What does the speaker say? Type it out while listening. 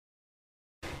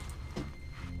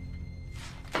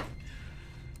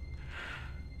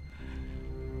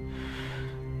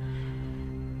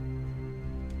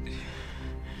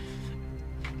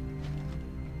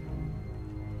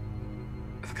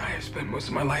I've spent most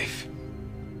of my life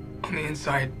on the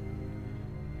inside.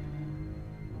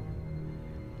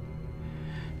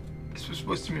 This was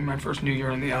supposed to be my first New Year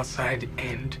on the outside,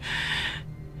 and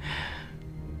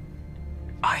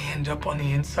I end up on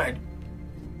the inside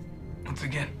once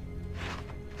again.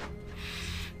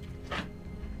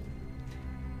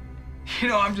 You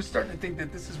know, I'm just starting to think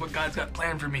that this is what God's got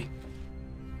planned for me.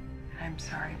 I'm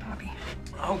sorry, Bobby.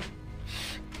 Oh.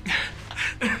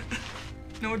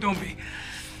 No, don't be.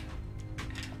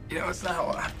 You know, it's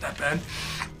not that bad.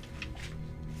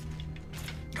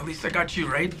 At least I got you,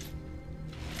 right?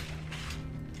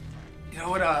 You know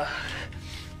what,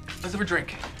 let's have a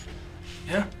drink.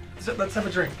 Yeah? Let's have a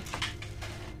drink.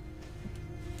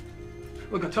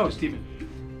 Look, a toast, even.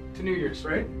 To New Year's,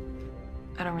 right?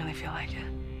 I don't really feel like it.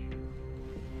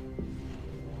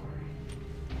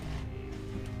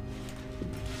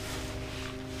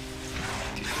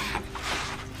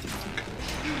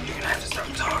 You're gonna have to stop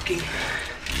talking.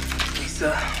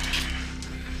 Lisa,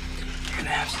 you're gonna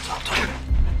have to stop talking.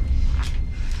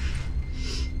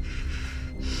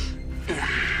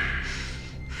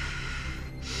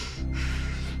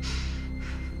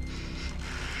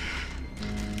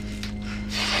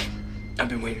 I've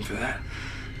been waiting for that.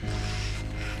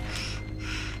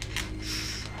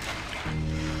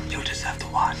 You'll just have to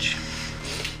watch.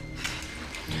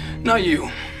 Not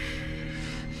you.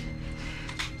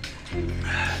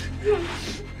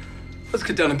 Let's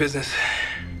get down to business.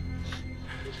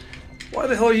 Why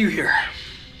the hell are you here?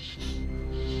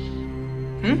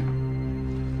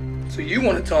 So you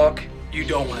want to talk, you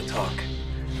don't want to talk.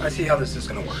 I see how this is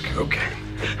gonna work. Okay.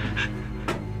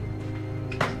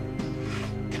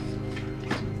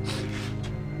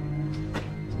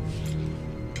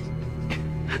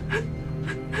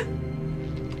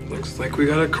 Looks like we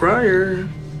got a crier.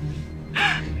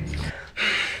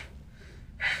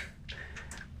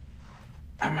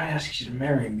 I might ask you to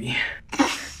marry me.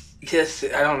 Yes,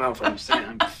 I don't know if I'm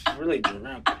saying I'm really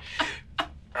drunk.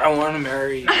 I want to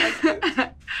marry you.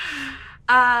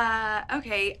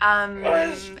 Okay,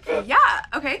 yeah,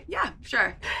 okay, yeah,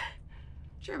 sure.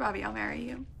 Sure, Bobby, I'll marry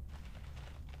you.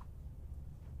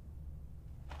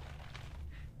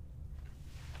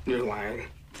 You're lying.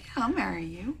 Yeah, I'll marry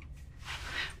you.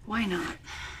 Why not?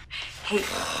 Hey.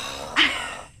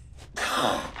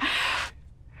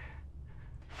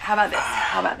 How about this?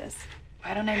 How about this?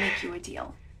 Why don't I make you a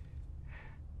deal?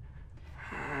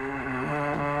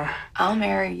 I'll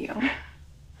marry you.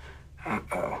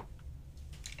 Uh-oh.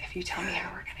 If you tell me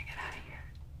how we're gonna get out of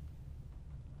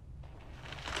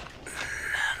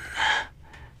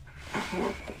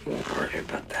here. We'll worry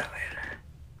about that later.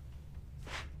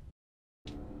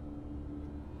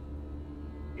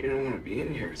 You don't want to be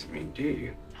in here with me, do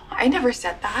you? I never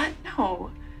said that.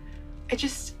 No. I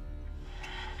just...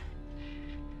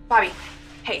 Bobby,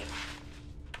 hey.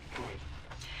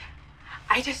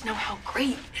 I just know how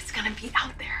great it's gonna be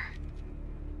out there.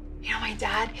 You know, my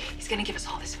dad, he's gonna give us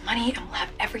all this money and we'll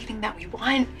have everything that we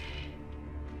want.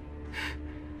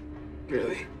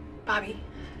 Really? Bobby.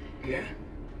 Yeah.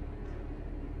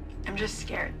 I'm just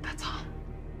scared, that's all.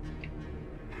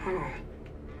 Oh.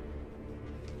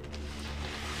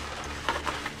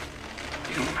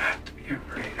 You don't have to be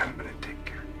afraid. I'm gonna take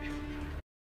care of you.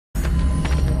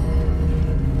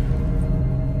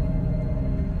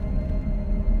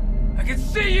 I can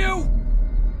see you!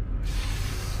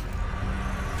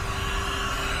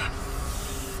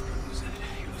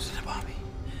 You're losing it, Bobby.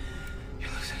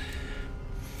 You're losing it.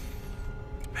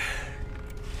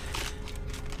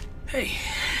 Hey,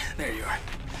 there you are.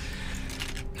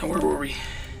 Now, where were we?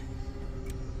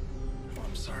 Oh,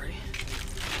 I'm sorry.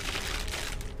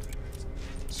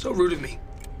 So rude of me.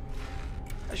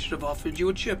 I should have offered you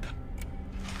a chip.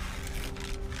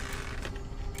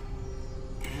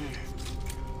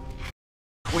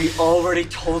 We already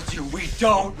told you, we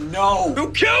don't know.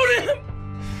 Who killed him?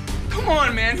 Come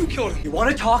on, man, who killed him? You want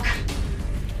to talk?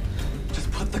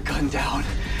 Just put the gun down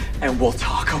and we'll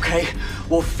talk, okay?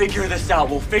 We'll figure this out.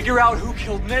 We'll figure out who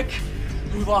killed Nick,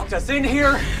 who locked us in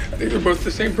here. I think they're both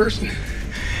the same person.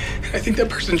 I think that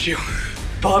person's you.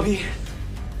 Bobby,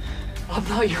 I'm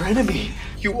not your enemy.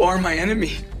 You are my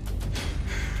enemy.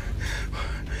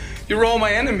 You're all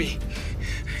my enemy.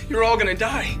 You're all gonna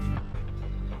die.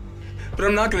 But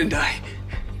I'm not gonna die.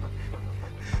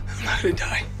 I'm not gonna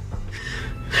die.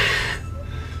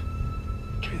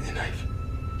 Give me the knife.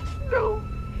 No.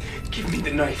 Give me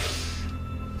the knife.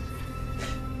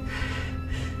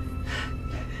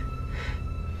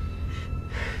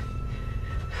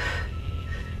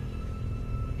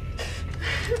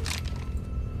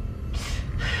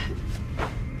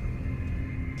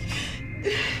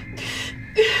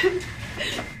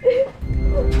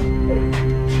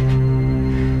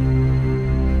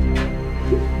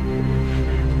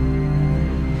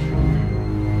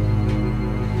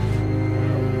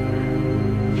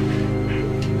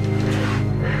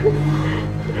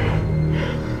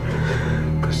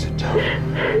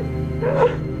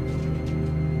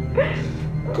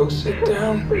 Go sit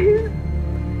down. Please.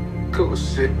 Go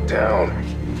sit down.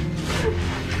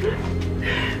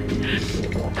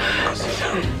 Go sit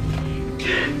down.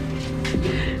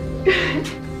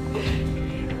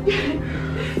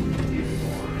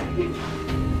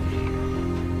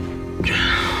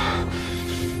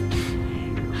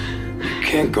 You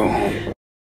can't go home.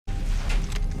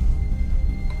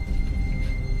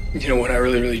 You know what? I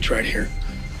really tried here.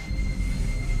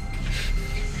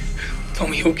 Tell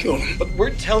me who killed him. But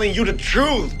we're telling you the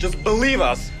truth. Just believe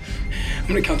us. I'm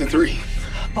gonna count to 3.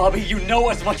 Bobby, you know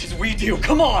as much as we do.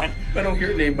 Come on. If I don't hear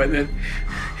your name by then,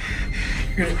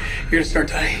 you're gonna start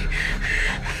dying.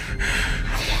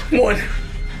 1,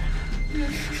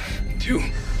 2,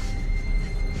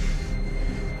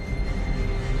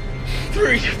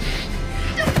 3. You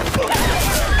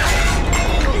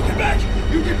get back!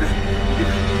 You get back!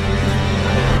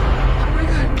 Oh my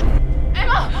God.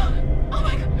 Emma! Oh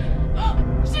my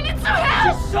God. She needs some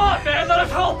help! Just stop, man. Let us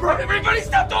help her. Everybody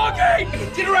stop talking!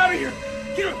 Get her out of here!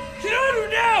 Get out of here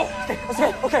now!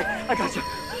 Okay, I got you.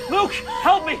 Luke,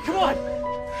 help me. Come on.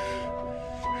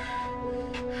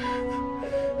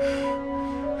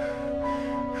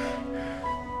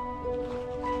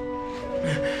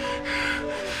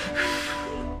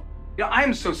 Yeah, I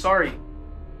am so sorry.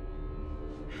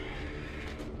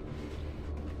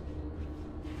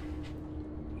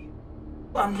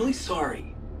 I'm really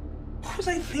sorry. What was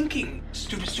I thinking?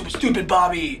 Stupid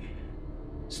Bobby.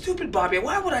 Stupid Bobby.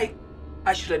 Why would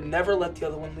I should have never let the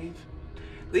other one leave.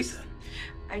 Lisa.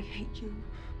 I hate you.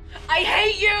 I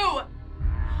hate you!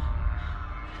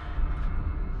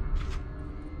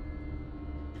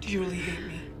 Do you really hate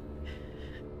me?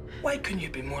 Why couldn't you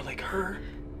be more like her?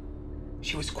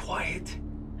 She was quiet.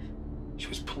 She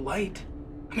was polite.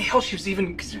 I mean, hell, she was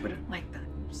even... Because you wouldn't like that.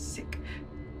 You're sick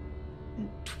and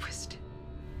twisted.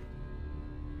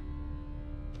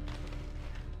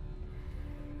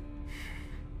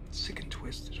 Sick and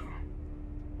twisted, huh?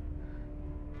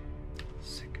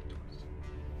 Sick and twisted.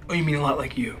 Oh, you mean a lot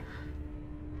like you?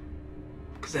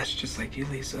 Because that's just like you,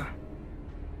 Lisa.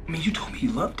 I mean, you told me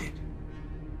you loved it.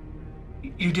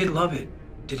 You did love it,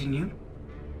 didn't you?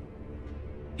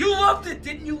 You loved it,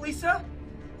 didn't you, Lisa?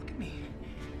 Look at me.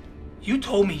 You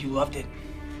told me you loved it.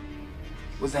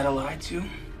 Was that a lie, too?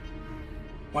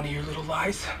 One of your little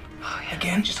lies? Oh, yeah.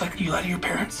 Again, just like you lied to your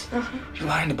parents? You're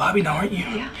lying to Bobby now, aren't you?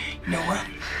 Yeah. You know what?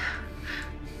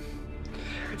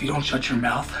 If you don't shut your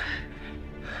mouth,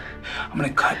 I'm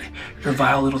gonna cut your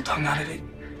vile little tongue out of it,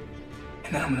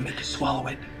 and then I'm gonna make you swallow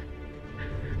it.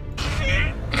 I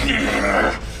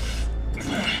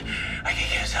can't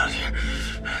get us out of here.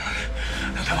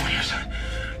 No, I'm on your side.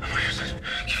 I'm on your side.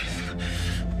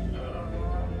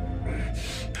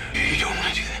 You don't want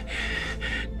to do that.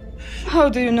 How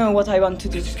do you know what I want to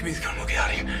do? Just give me the gun. We'll get out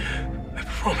of here. I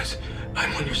promise.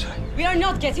 I'm on your side. We are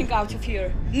not getting out of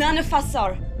here. None of us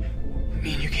are.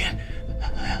 Me and you can't.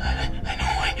 I know.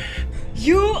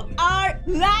 You are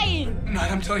lying! No,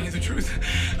 I'm telling you the truth.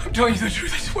 I'm telling you the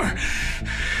truth, I swear.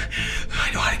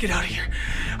 I know how to get out of here.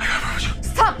 I promise you.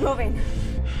 Stop moving!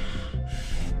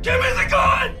 Give me the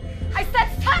gun! I said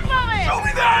stop moving! Show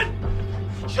me that!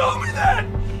 Show me that!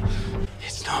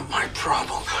 It's not my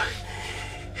problem.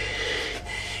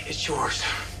 It's yours.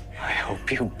 I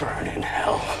hope you burn in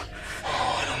hell.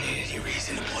 Oh, I don't need any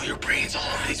reason to blow your brains all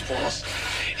over these walls.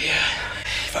 Yeah,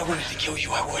 if I wanted to kill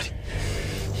you, I would.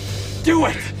 Do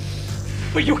it!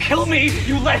 But you kill me,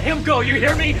 you let him go, you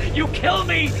hear me? You kill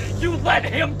me, you let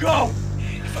him go!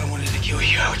 If I wanted to kill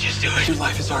you, I would just do it. Your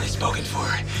life is already spoken for.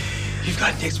 You've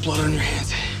got Nick's blood on your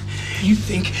hands. You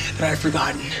think that I've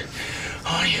forgotten?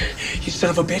 Oh, you son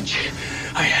of a bitch.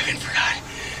 I haven't forgotten.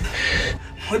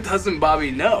 What doesn't Bobby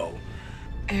know?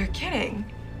 You're kidding.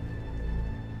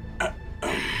 Well,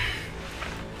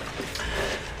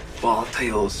 I'll tell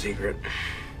you a little secret.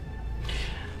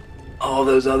 All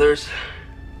those others,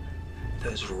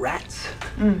 those rats.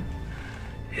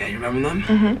 Yeah, you remember them?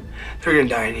 Mm-hmm. They're gonna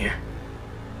die in here.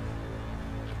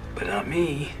 But not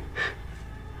me.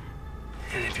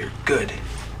 And if you're good,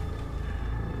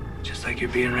 just like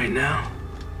you're being right now,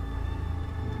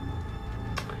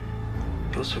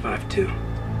 you'll survive too.